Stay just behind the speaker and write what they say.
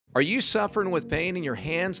Are you suffering with pain in your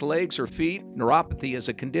hands, legs, or feet? Neuropathy is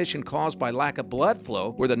a condition caused by lack of blood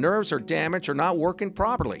flow where the nerves are damaged or not working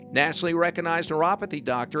properly. Nationally recognized neuropathy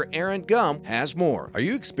doctor Aaron Gum has more. Are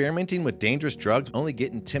you experimenting with dangerous drugs only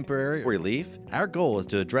getting temporary relief? Our goal is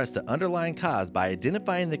to address the underlying cause by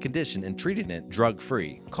identifying the condition and treating it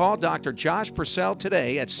drug-free. Call Dr. Josh Purcell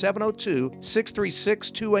today at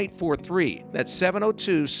 702-636-2843. That's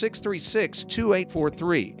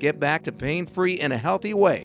 702-636-2843. Get back to pain-free in a healthy way.